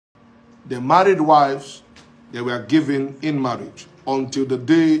The married wives, they were given in marriage until the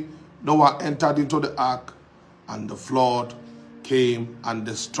day Noah entered into the ark and the flood came and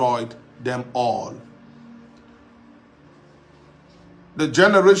destroyed them all. The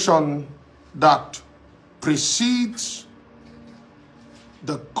generation that precedes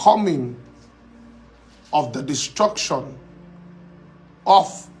the coming of the destruction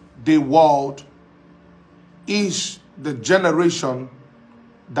of the world is the generation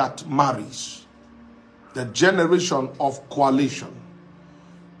that marries, the generation of coalition.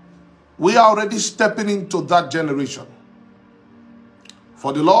 We are already stepping into that generation.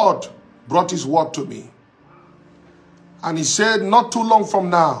 For the Lord brought his word to me. And he said, not too long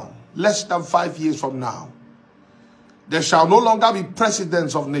from now, less than 5 years from now, there shall no longer be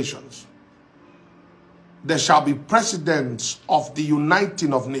presidents of nations. There shall be presidents of the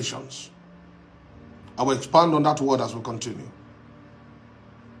uniting of nations. I will expand on that word as we continue.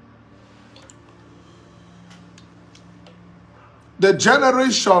 The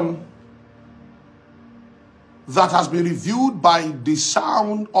generation that has been reviewed by the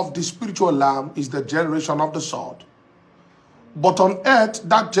sound of the spiritual alarm is the generation of the sword. But on earth,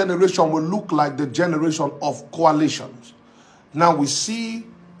 that generation will look like the generation of coalitions. Now we see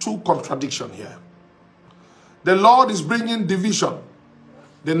two contradictions here. The Lord is bringing division.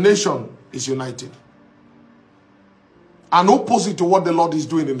 The nation is uniting. An opposite to what the Lord is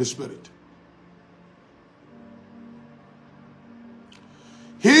doing in the spirit.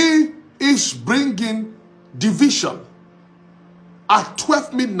 He is bringing division. At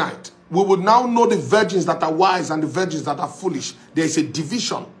 12 midnight, we will now know the virgins that are wise and the virgins that are foolish. There is a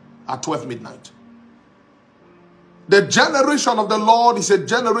division at 12 midnight. The generation of the Lord is a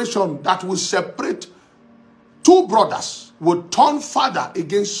generation that will separate. Two brothers will turn father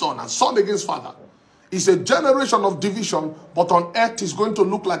against son and son against father. It's a generation of division, but on earth it's going to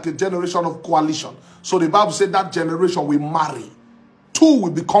look like a generation of coalition. So the Bible said that generation will marry. Two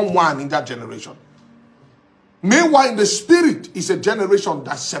will become one in that generation. Meanwhile, in the spirit, it's a generation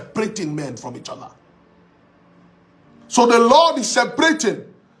that's separating men from each other. So the Lord is separating,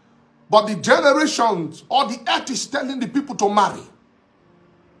 but the generations or the earth is telling the people to marry.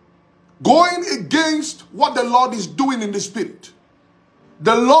 Going against what the Lord is doing in the spirit.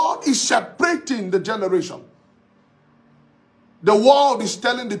 The Lord is separating the generation. The world is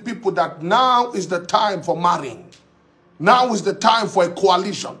telling the people that now is the time for marrying. Now is the time for a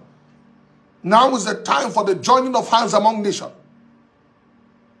coalition. Now is the time for the joining of hands among nations.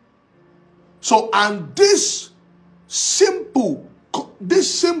 So, and this simple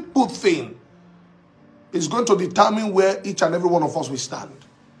thing is going to determine where each and every one of us will stand.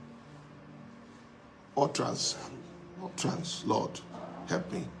 Utterance, Lord,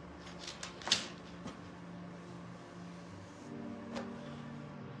 help me.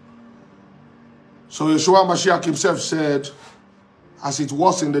 So Yeshua Mashiach himself said, as it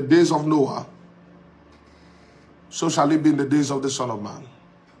was in the days of Noah, so shall it be in the days of the Son of Man.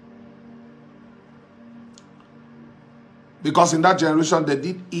 Because in that generation they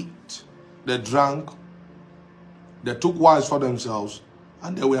did eat, they drank, they took wives for themselves,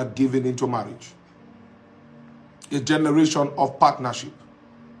 and they were given into marriage. A generation of partnership.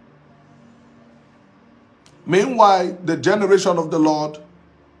 Meanwhile, the generation of the Lord,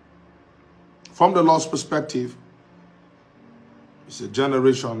 from the Lord's perspective, is a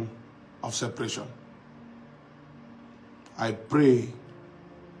generation of separation. I pray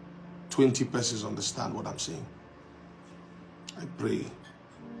 20 persons understand what I'm saying. I pray.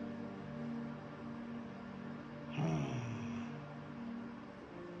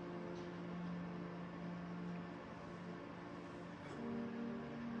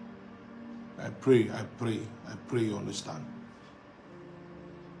 I pray you understand.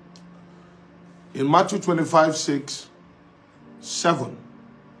 In Matthew 25, 6, 7,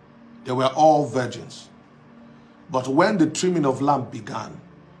 they were all virgins. But when the trimming of lamp began,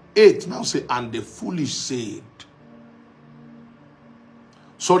 8 now say, and the foolish said.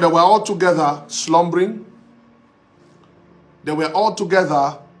 So they were all together slumbering. They were all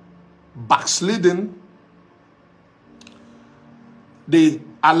together backsliding. The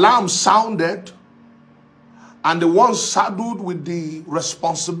alarm sounded, and the one saddled with the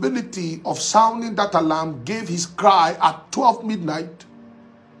responsibility of sounding that alarm gave his cry at 12 midnight,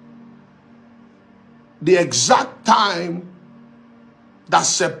 the exact time that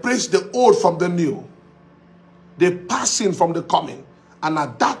separates the old from the new, the passing from the coming. And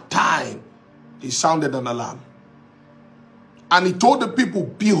at that time, he sounded an alarm. And he told the people,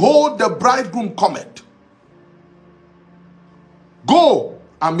 behold, the bridegroom cometh. Go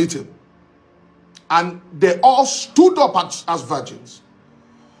and meet him. And they all stood up as virgins.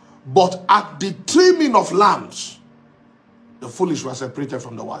 But at the trimming of lambs, the foolish were separated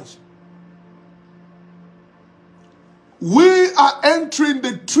from the wise. We are entering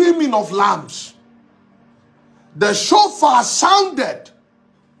the trimming of lambs. The shofar sounded.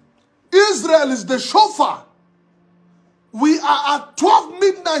 Israel is the shofar. We are at 12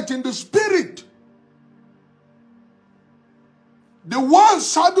 midnight in the spirit. The one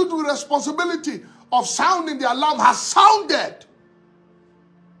saddled with responsibility of sounding the alarm has sounded.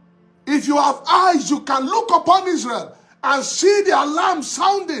 If you have eyes, you can look upon Israel and see the alarm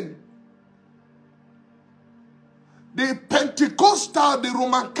sounding. The Pentecostal, the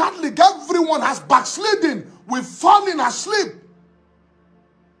Roman Catholic, everyone has backslidden. We've fallen asleep.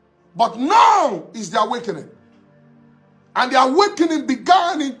 But now is the awakening. And the awakening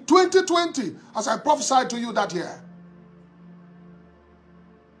began in 2020, as I prophesied to you that year.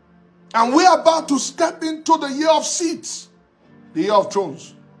 And we are about to step into the year of seats, the year of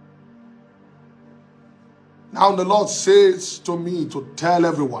thrones. Now the Lord says to me to tell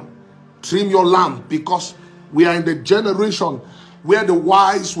everyone, trim your lamp, because we are in the generation where the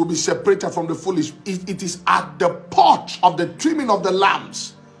wise will be separated from the foolish. It is at the porch of the trimming of the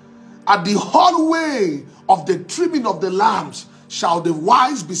lamps, at the hallway of the trimming of the lamps, shall the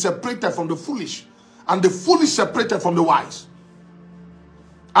wise be separated from the foolish, and the foolish separated from the wise.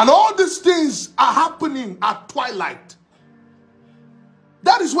 And all these things are happening at twilight.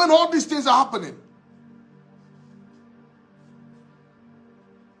 That is when all these things are happening.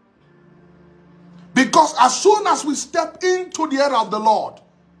 Because as soon as we step into the era of the Lord,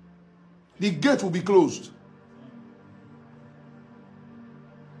 the gate will be closed.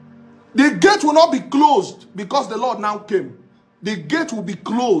 The gate will not be closed because the Lord now came. The gate will be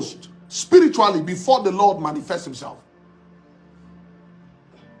closed spiritually before the Lord manifests himself.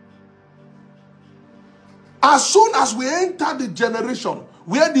 As soon as we enter the generation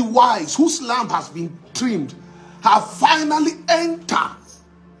where the wise, whose lamp has been trimmed, have finally entered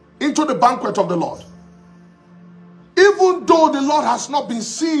into the banquet of the Lord. Even though the Lord has not been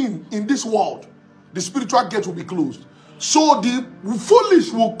seen in this world, the spiritual gate will be closed. So the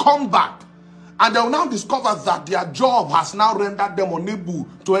foolish will come back, and they will now discover that their job has now rendered them unable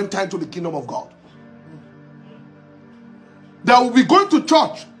to enter into the kingdom of God. They will be going to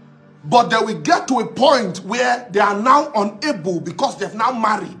church, but they will get to a point where they are now unable because they've now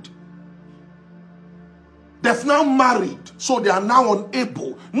married. They've now married, so they are now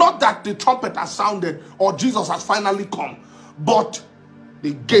unable. Not that the trumpet has sounded or Jesus has finally come, but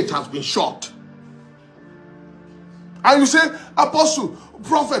the gate has been shut. And you say, Apostle,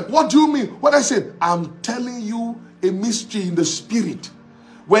 Prophet, what do you mean? What I said, I'm telling you a mystery in the spirit.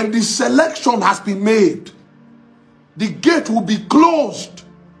 When the selection has been made, the gate will be closed.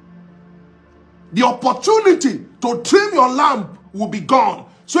 The opportunity to trim your lamp will be gone.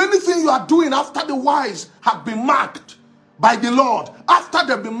 So anything you are doing after the wise have been marked by the Lord, after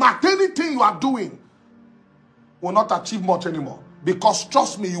they've been marked, anything you are doing will not achieve much anymore. Because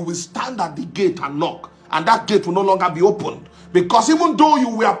trust me, you will stand at the gate and knock, and that gate will no longer be opened. Because even though you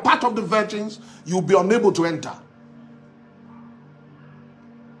were part of the virgins, you'll be unable to enter.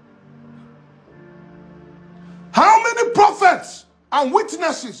 How many prophets and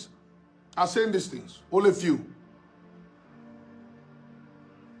witnesses are saying these things? Only few.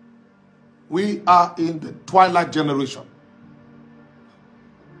 We are in the twilight generation.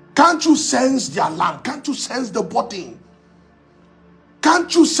 Can't you sense the alarm? Can't you sense the body?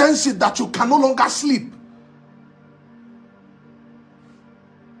 Can't you sense it that you can no longer sleep?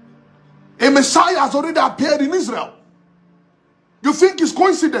 A Messiah has already appeared in Israel. You think it's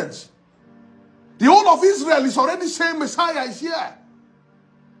coincidence? The whole of Israel is already saying Messiah is here.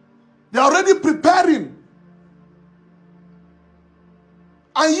 They're already preparing.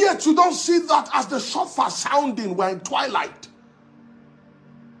 And yet you don't see that as the shofar sounding. We're in twilight.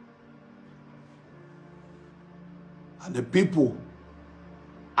 And the people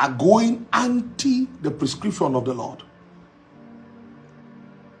are going anti the prescription of the Lord.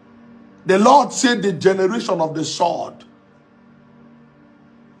 The Lord said the generation of the sword.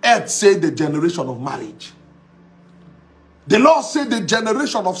 Earth said the generation of marriage. The Lord said the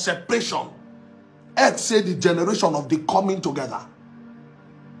generation of separation. Earth said the generation of the coming together.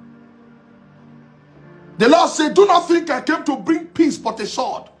 The Lord said, do not think I came to bring peace but a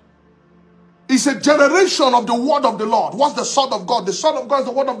sword. It's a generation of the word of the Lord. What's the sword of God? The sword of God is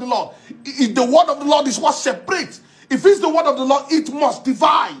the word of the Lord. If the word of the Lord is what separates, if it's the word of the Lord, it must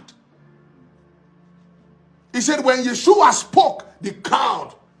divide. He said when Yeshua spoke, the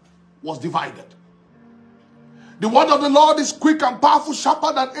crowd was divided. The word of the Lord is quick and powerful,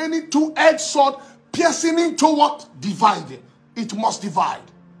 sharper than any two-edged sword, piercing into what? Dividing. It must divide.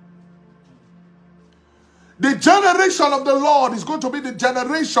 The generation of the Lord is going to be the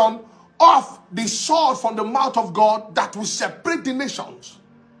generation of the sword from the mouth of God that will separate the nations.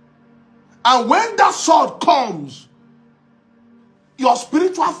 And when that sword comes, your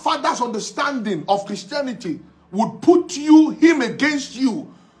spiritual father's understanding of Christianity would put him against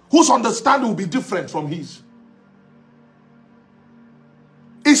you, whose understanding will be different from his.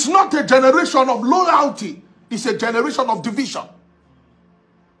 It's not a generation of loyalty, it's a generation of division.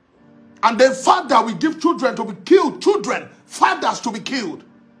 And then father will give children to be killed, fathers to be killed.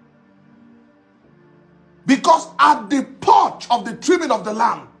 Because at the porch of the trimming of the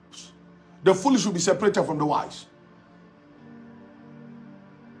lamps, the foolish will be separated from the wise.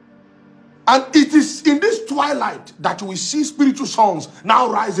 And it is in this twilight that we see spiritual sons now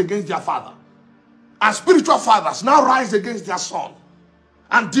rise against their father. And spiritual fathers now rise against their son.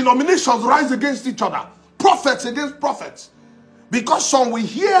 And denominations rise against each other. Prophets against prophets. Because some will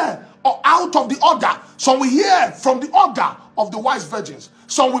hear out of the order. Some will hear from the order of the wise virgins.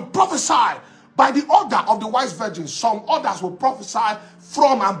 Some will prophesy by the order of the wise virgins. Some others will prophesy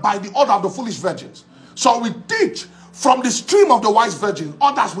from and by the order of the foolish virgins. Some will teach from the stream of the wise virgins.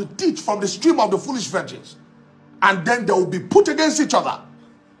 Others will teach from the stream of the foolish virgins. And then they will be put against each other.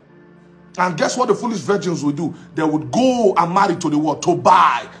 And guess what the foolish virgins will do? They would go and marry to the world, to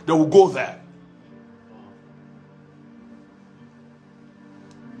buy. They will go there.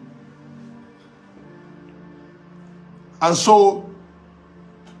 And so,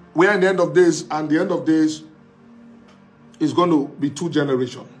 we are in the end of days, and the end of days is going to be two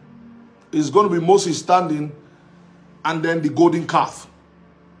generations. It's going to be Moses standing, and then the golden calf.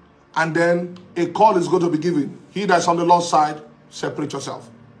 And then a call is going to be given. He that's on the Lord's side, separate yourself.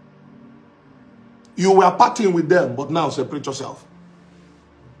 You were partying with them, but now separate yourself.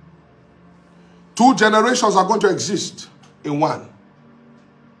 Two generations are going to exist in one.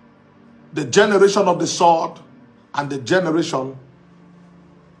 The generation of the sword and the generation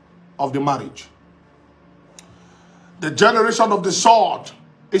of the marriage. The generation of the sword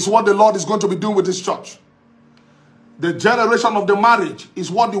is what the Lord is going to be doing with his church. The generation of the marriage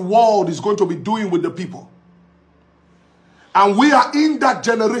is what the world is going to be doing with the people. And we are in that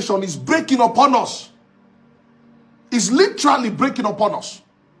generation. It's breaking upon us. It's literally breaking upon us.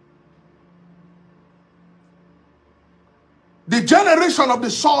 The generation of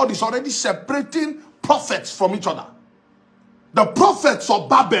the sword is already separating prophets from each other. The prophets of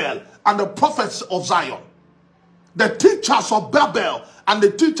Babel and the prophets of Zion. The teachers of Babel and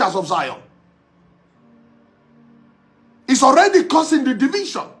the teachers of Zion. It's already causing the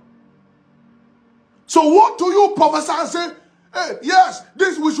division. So what do you prophesy and say, hey, yes,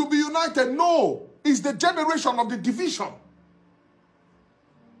 this we should be united? No, it's the generation of the division.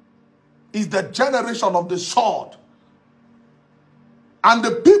 It's the generation of the sword. And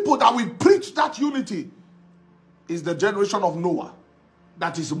the people that will preach that unity is the generation of Noah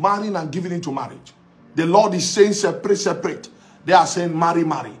that is marrying and giving into marriage. The Lord is saying separate, separate. They are saying marry,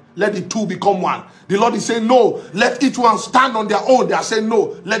 marry. Let the two become one. The Lord is saying no, let each one stand on their own. They are saying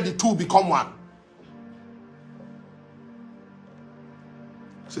no, let the two become one.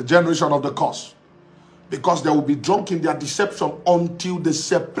 It's a generation of the curse. Because they will be drunk in their deception until the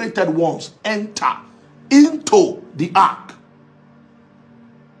separated ones enter into the ark.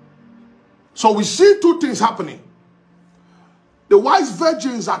 So we see two things happening. The wise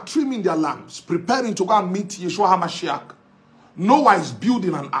virgins are trimming their lamps, preparing to go and meet Yeshua HaMashiach. Noah is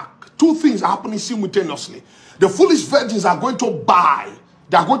building an ark. Two things are happening simultaneously. The foolish virgins are going to buy.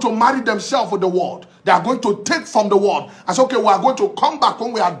 They are going to marry themselves with the world. They are going to take from the world. And say, okay, we are going to come back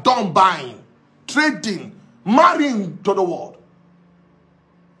when we are done buying, trading, marrying to the world.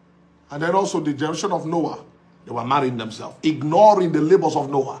 And then also the generation of Noah, they were marrying themselves, ignoring the labors of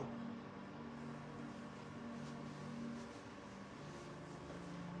Noah.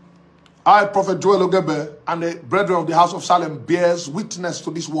 I, Prophet Joel Ogebe, and the brethren of the house of Salem bears witness to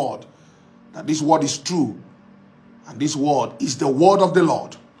this word, that this word is true, and this word is the word of the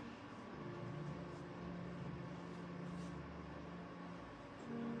Lord.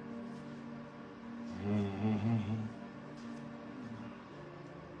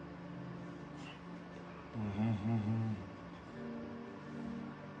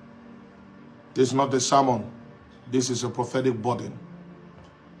 This is not a sermon. This is a prophetic burden.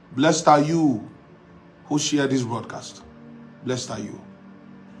 Blessed are you who share this broadcast. Blessed are you.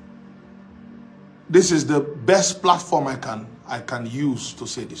 This is the best platform I can use to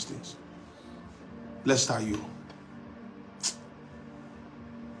say these things. Blessed are you.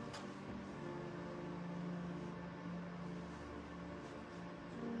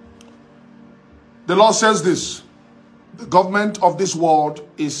 The Lord says this: the government of this world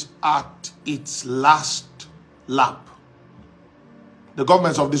is at its last lap. The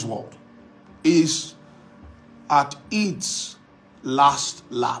governments of this world is at its last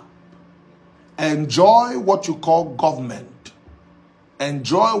lap. Enjoy what you call government.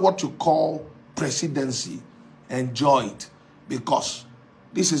 Enjoy what you call presidency. Enjoy it, because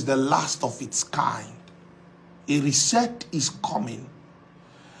this is the last of its kind. A reset is coming.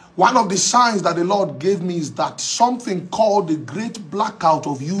 One of the signs that the Lord gave me is that something called the Great Blackout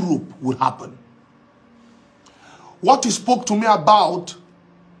of Europe would happen. What he spoke to me about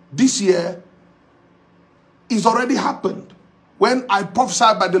this year is already happened. When I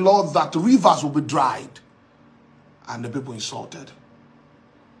prophesied by the Lord that rivers will be dried, and the people insulted.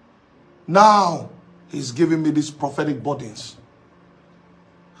 Now, he's giving me these prophetic burdens.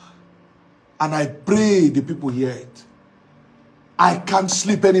 And I pray the people hear it. I can't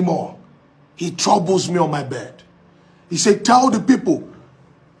sleep anymore. He troubles me on my bed. He said, tell the people,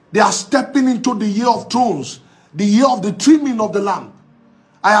 they are stepping into the year of thrones, the year of the trimming of the lamp.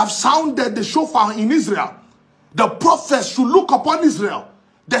 I have sounded the shofar in Israel. The prophets should look upon Israel.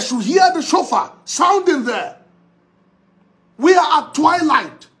 They should hear the shofar sounding there. We are at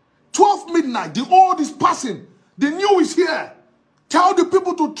twilight. 12 midnight. The old is passing. The new is here. Tell the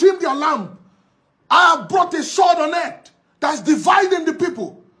people to trim their lamp. I have brought a sword on earth that's dividing the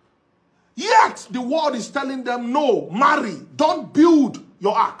people. Yet the world is telling them, no, marry. Don't build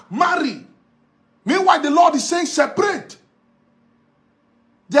your ark. Marry. Meanwhile, the Lord is saying, separate.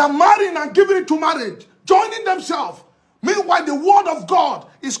 They are marrying and giving it to marriage, joining themselves. Meanwhile, the word of God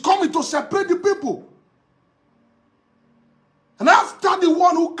is coming to separate the people. And after the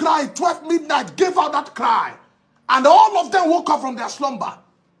one who cried 12 midnight gave out that cry, and all of them woke up from their slumber,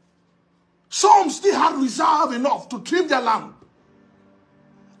 some still had reserve enough to trim their lamp.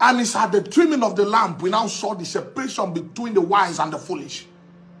 And it's at the trimming of the lamp we now saw the separation between the wise and the foolish.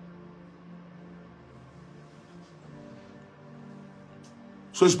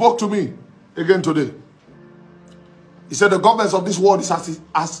 So he spoke to me again today. He said the governments of this world is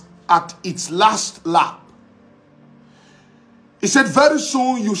at its last lap. He said very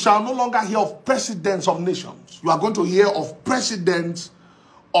soon you shall no longer hear of presidents of nations. You are going to hear of presidents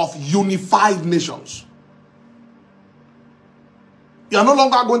of unified nations. You are no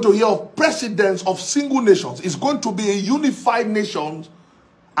longer going to hear of presidents of single nations. It's going to be a unified nation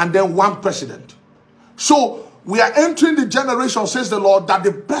and then one president. So we are entering the generation, says the Lord, that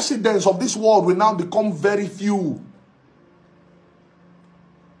the presidents of this world will now become very few.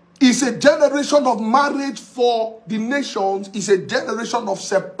 It's a generation of marriage for the nations. It's a generation of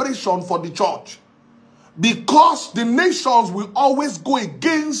separation for the church. Because the nations will always go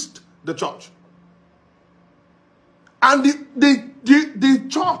against the church. And the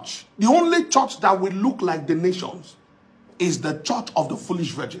church, the only church that will look like the nations, is the church of the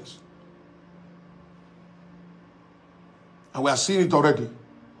foolish virgins. And we are seeing it already.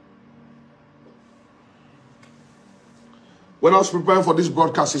 When I was preparing for this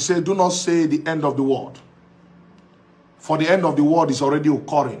broadcast, he said, do not say the end of the world. For the end of the world is already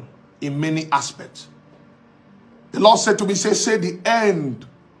occurring in many aspects. The Lord said to me, say the end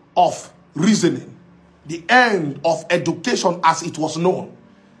of reasoning. The end of education as it was known.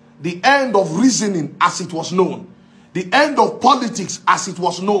 The end of reasoning as it was known. The end of politics as it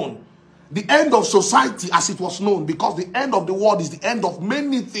was known. The end of society as it was known. Because the end of the world is the end of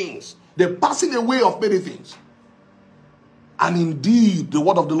many things. The passing away of many things. And indeed, the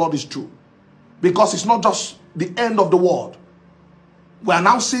word of the Lord is true. Because it's not just the end of the world. We are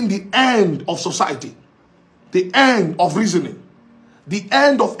now seeing the end of society. The end of reasoning. The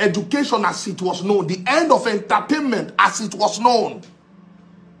end of education as it was known. The end of entertainment as it was known.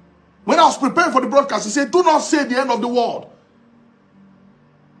 When I was preparing for the broadcast, he said, do not say the end of the world.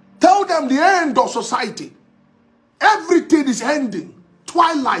 Tell them the end of society. Everything is ending.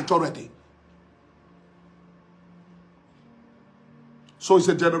 Twilight already. So it's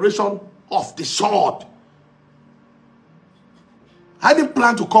a generation of the sword. I didn't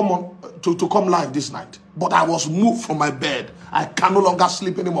plan to come on to come live this night, but I was moved from my bed. I can no longer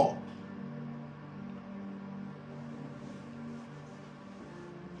sleep anymore.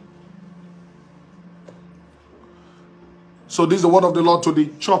 So this is the word of the Lord to the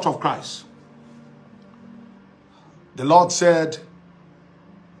church of Christ. The Lord said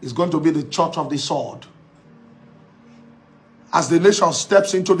it's going to be the church of the sword. As the nation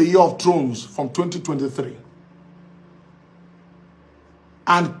steps into the year of thrones from 2023.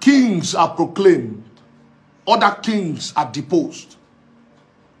 And kings are proclaimed. Other kings are deposed.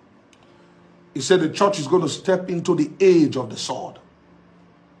 He said the church is going to step into the age of the sword.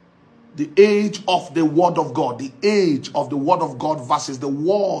 The age of the word of God. The age of the word of God versus the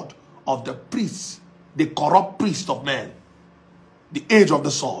word of the priests the corrupt priest of men, the age of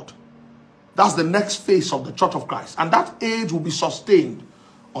the sword. That's the next phase of the church of Christ. And that age will be sustained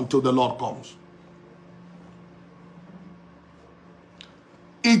until the Lord comes.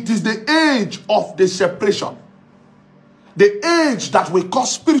 It is the age of the separation. The age that will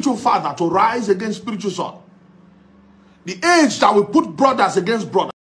cause spiritual father to rise against spiritual son. The age that will put brothers against brothers.